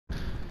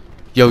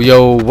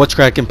Yo, what's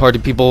cracking, party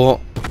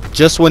people?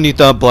 Just when you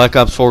thought Black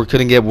Ops 4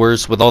 couldn't get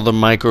worse with all the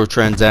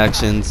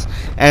microtransactions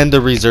and the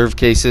reserve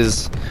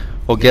cases,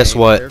 well, guess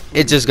what?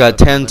 It just got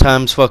 10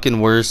 times fucking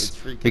worse.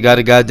 You got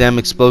a goddamn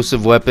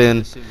explosive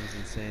weapon.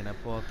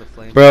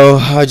 Bro,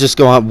 I just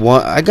go on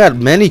one. I got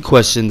many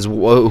questions.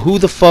 Who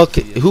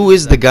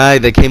is the guy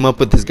that came up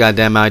with this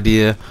goddamn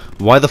idea?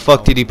 Why the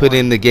fuck did he put it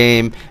in the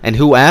game? And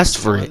who asked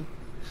for it?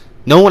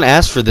 No one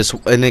asked for this,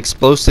 an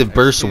explosive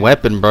burst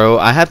weapon, bro.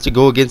 I have to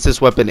go against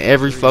this weapon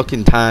every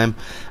fucking time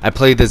I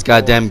play this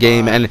goddamn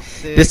game, and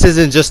this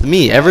isn't just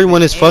me.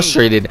 Everyone is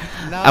frustrated.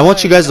 I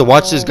want you guys to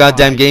watch this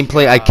goddamn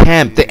gameplay. I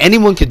camped.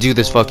 Anyone could do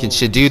this fucking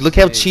shit, dude. Look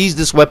how cheese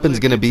this weapon's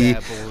gonna be.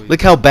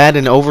 Look how bad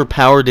and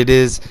overpowered it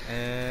is.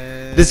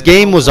 This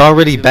game was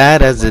already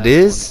bad as it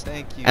is,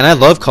 and I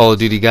love Call of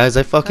Duty, guys.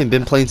 I fucking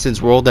been playing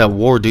since World at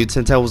War, dude.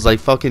 Since I was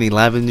like fucking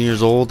 11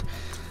 years old.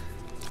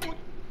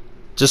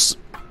 Just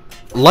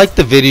like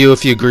the video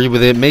if you agree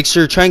with it. Make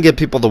sure try and get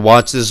people to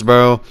watch this,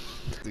 bro.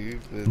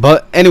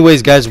 But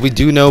anyways, guys, we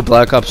do know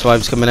Black Ops 5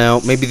 is coming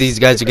out. Maybe these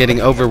guys are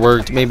getting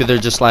overworked. Maybe they're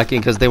just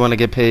slacking because they want to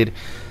get paid.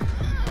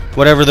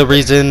 Whatever the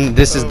reason,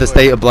 this is the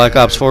state of Black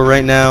Ops 4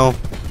 right now.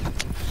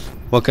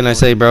 What can I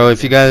say, bro?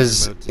 If you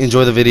guys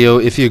enjoy the video,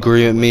 if you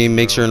agree with me,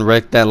 make sure and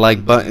wreck that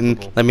like button.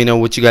 Let me know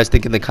what you guys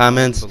think in the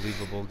comments.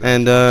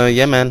 And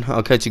yeah, man,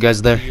 I'll catch you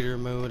guys there. Theater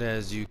mode,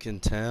 as you can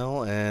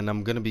tell, and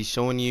I'm gonna be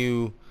showing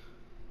you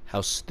how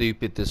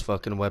stupid this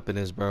fucking weapon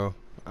is, bro.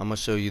 I'm gonna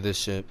show you this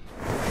shit.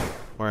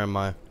 Where am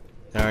I?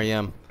 There I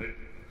am.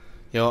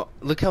 Yo,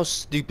 look how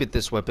stupid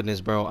this weapon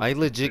is, bro. I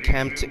legit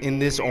camped in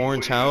this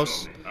orange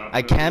house.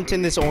 I camped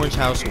in this orange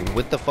house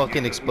with the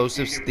fucking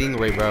explosive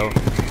stingray, bro.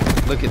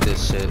 Look at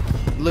this shit.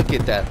 Look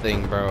at that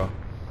thing, bro.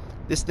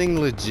 This thing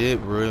legit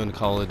ruined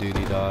Call of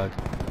Duty, dog.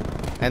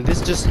 And this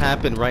just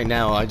happened right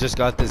now. I just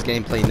got this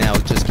gameplay now.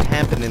 Just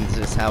camping in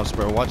this house,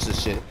 bro. Watch this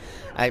shit.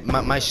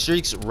 My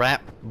streaks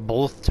wrap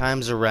both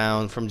times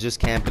around from just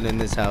camping in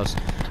this house.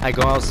 I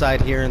go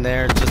outside here and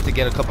there just to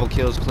get a couple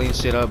kills, clean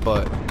shit up,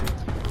 but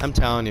I'm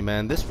telling you,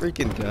 man, this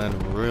freaking gun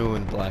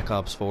ruined Black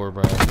Ops 4,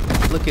 bro.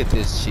 Look at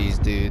this cheese,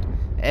 dude.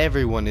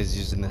 Everyone is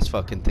using this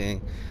fucking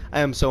thing.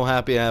 I am so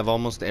happy I have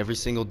almost every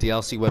single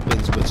DLC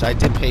weapons, which I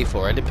did pay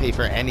for. I didn't pay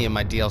for any of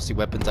my DLC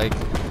weapons. I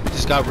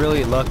just got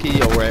really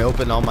lucky, or I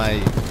opened all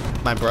my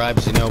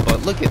bribes, you know,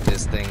 but look at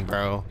this thing,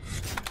 bro.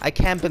 I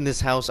camp in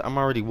this house. I'm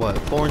already, what,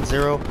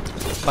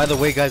 4-0? By the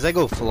way, guys, I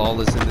go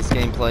flawless in this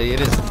gameplay.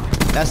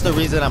 That's the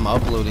reason I'm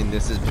uploading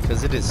this, is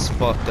because it is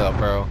fucked up,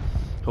 bro.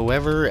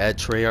 Whoever at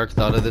Treyarch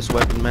thought of this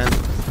weapon, man,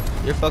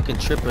 you're fucking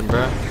tripping,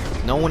 bro.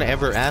 No one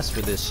ever asked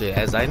for this shit.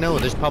 As I know,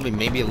 there's probably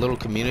maybe a little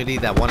community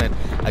that wanted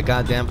a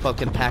goddamn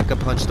fucking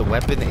pack-a-punch the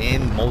weapon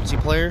in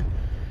multiplayer.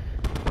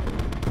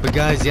 But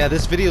guys, yeah,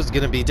 this video is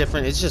gonna be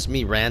different. It's just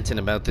me ranting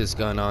about this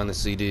gun,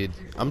 honestly, dude.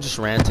 I'm just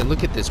ranting.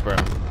 Look at this, bro.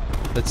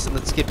 Let's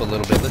skip a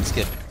little bit. Let's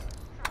skip.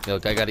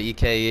 Look, I got an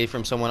EKA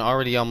from someone.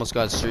 Already almost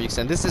got streaks,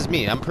 and this is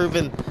me. I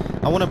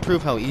want to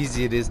prove how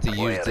easy it is to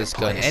use this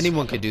gun.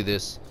 Anyone can do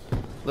this.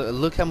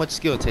 Look how much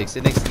skill it takes.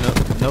 It takes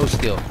no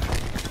skill.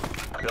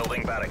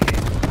 Building barricade.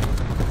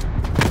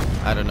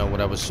 I don't know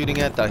what I was shooting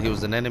at. Thought he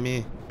was an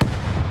enemy.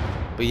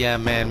 But yeah,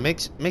 man,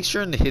 make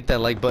sure to hit that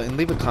like button.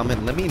 Leave a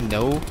comment. Let me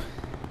know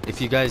if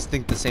you guys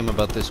think the same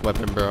about this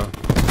weapon, bro.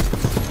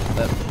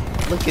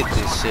 Look at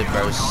this shit,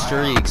 bro.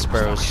 Streaks,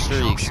 bro.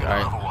 Streaks.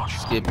 Alright.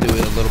 Skip through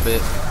it a little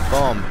bit.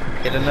 Boom.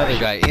 Hit another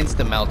guy.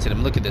 Instant melted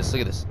him. Look at this.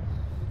 Look at this.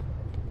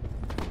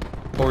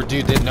 Poor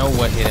dude didn't know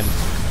what hit him.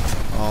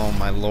 Oh,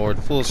 my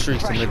lord. Full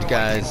streaks in the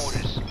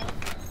guys.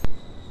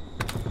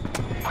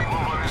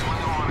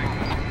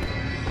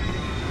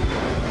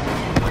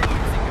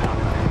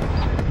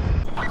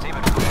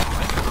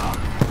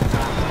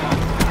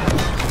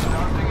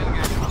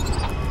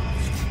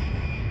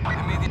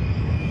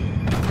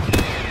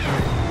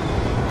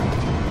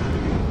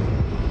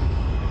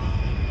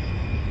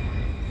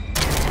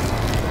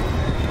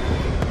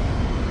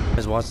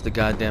 Watch the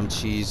goddamn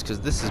cheese, because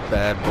this is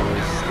bad,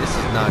 boys. This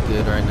is not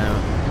good right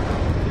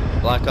now.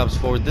 Black Ops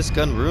 4, this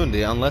gun ruined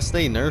it. Unless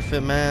they nerf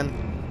it, man,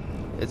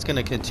 it's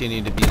gonna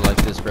continue to be like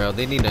this, bro.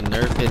 They need to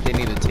nerf it. They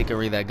need to take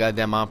away that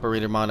goddamn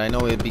operator mod. I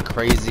know it'd be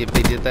crazy if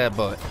they did that,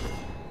 but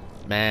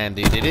man,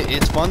 dude,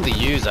 it's fun to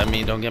use. I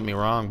mean, don't get me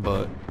wrong,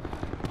 but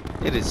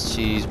it is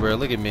cheese, bro.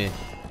 Look at me,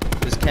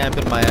 just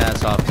camping my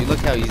ass off, dude. Look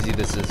how easy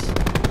this is.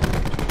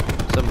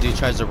 Some dude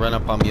tries to run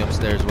up on me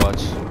upstairs.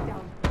 Watch.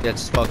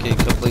 Gets fucking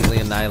completely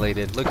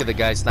annihilated. Look at the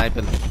guy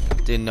sniping.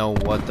 Didn't know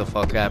what the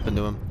fuck happened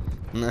to him.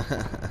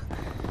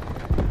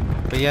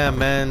 But yeah,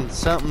 man,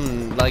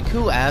 something like,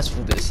 who asked for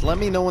this? Let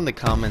me know in the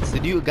comments.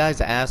 Did you guys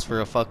ask for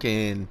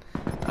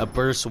a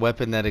burst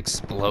weapon that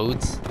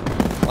explodes?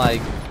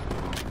 Like,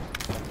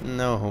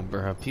 no,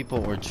 bro.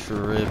 People were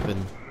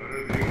tripping.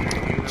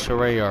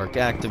 Treyarch,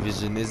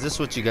 Activision. Is this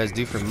what you guys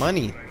do for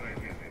money?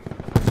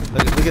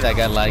 Look at that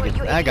guy lagging.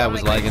 That guy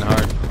was lagging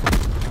hard.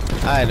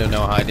 I don't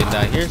know how I didn't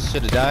die here.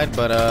 Should have died,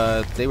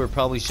 but they were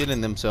probably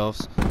shitting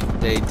themselves.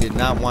 They did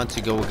not want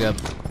to go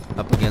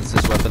up against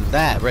this weapon.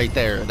 That right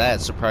there, that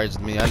surprised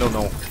me. I don't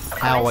know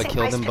how I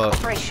killed him, but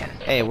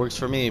hey, it works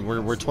for me.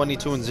 We're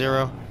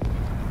 22-0,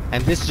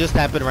 and this just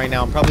happened right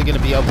now. I'm probably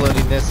gonna be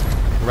uploading this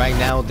right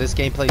now. This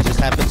gameplay just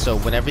happened, so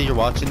whenever you're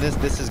watching this,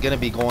 this is gonna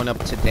be going up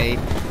today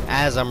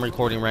as I'm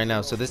recording right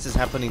now. So this is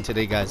happening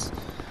today, guys.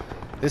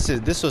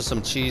 This was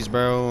some cheese,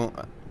 bro.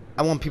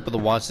 I want people to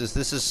watch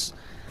this.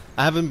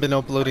 I haven't been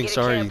uploading.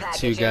 Sorry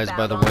to you guys,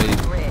 by the way.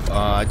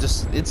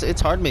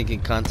 It's hard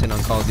making content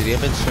on Call of Duty.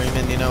 I've been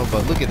streaming, you know,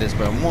 but look at this,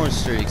 bro. More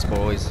streaks,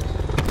 boys.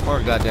 More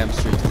goddamn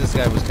streaks. This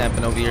guy was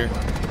camping over here.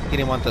 He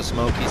didn't want the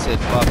smoke. He said,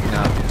 "Fuck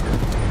nah."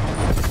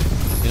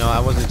 You know, I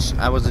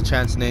wasn't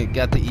chancing it.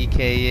 Got the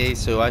EKA,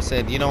 so I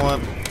said, you know what?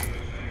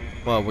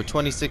 Well, we're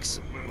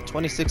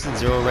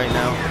 26-0 right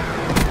now.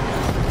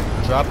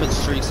 Dropping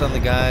streaks on the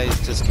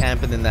guys, just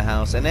camping in the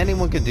house, and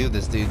anyone could do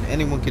this, dude.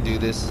 Anyone could do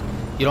this.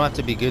 You don't have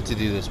to be good to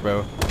do this,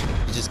 bro.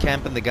 You just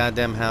camp in the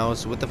goddamn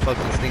house with the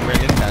fucking Stingray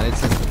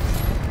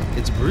nuke.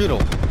 It's brutal.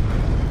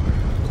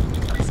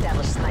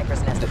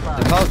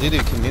 The Call of Duty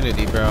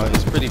community, bro,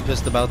 is pretty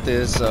pissed about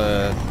this.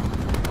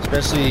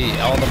 Especially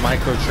all the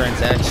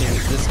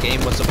microtransactions. This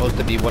game was supposed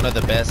to be one of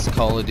the best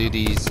Call of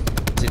Duties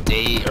to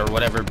date, or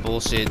whatever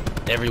bullshit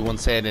everyone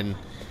said, and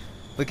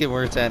look at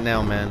where it's at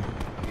now, man.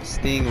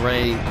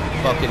 Stingray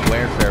fucking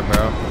warfare,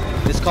 bro.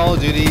 This Call of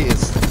Duty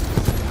is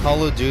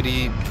Call of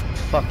Duty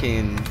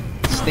fucking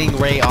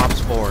Stingray Ops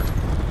 4.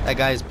 That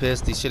guy's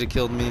pissed. He should have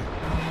killed me.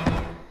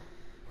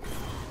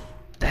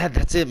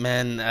 That's it,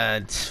 man.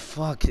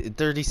 Fuck,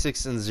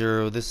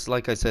 36-0. This,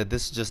 like I said,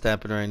 this just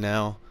happened right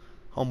now.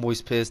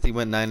 Homeboy's pissed. He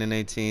went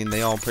 9-18.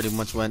 They all pretty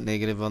much went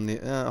negative on the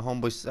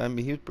homeboys. I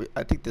mean,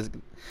 I think this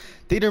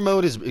theater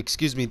mode is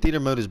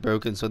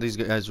broken. So these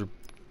guys were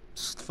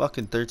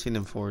fucking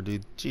 13-4,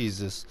 dude.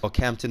 Jesus. All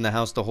camped in the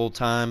house the whole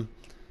time.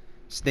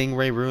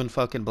 Stingray ruined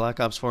fucking Black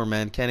Ops 4,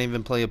 man. Can't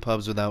even play a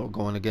pubs without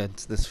going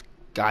against this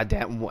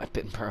goddamn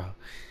weapon, bro.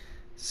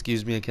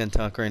 Excuse me, I can't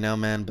talk right now,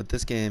 man. But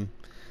this game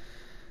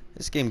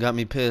got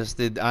me pissed.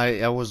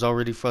 I was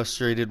already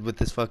frustrated with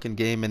this fucking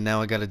game, and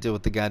now I gotta deal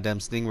with the goddamn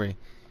Stingray.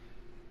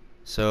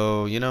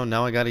 So, you know,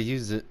 now I gotta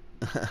use it.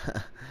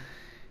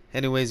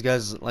 Anyways,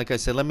 guys, like I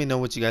said, let me know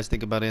what you guys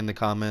think about it in the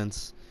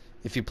comments.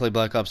 If you play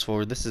Black Ops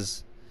 4, this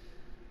is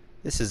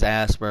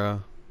ass,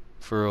 bro.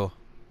 For real.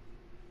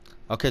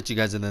 I'll catch you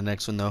guys in the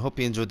next one, though. Hope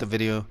you enjoyed the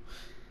video.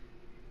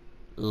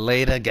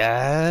 Later,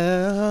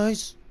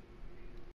 guys.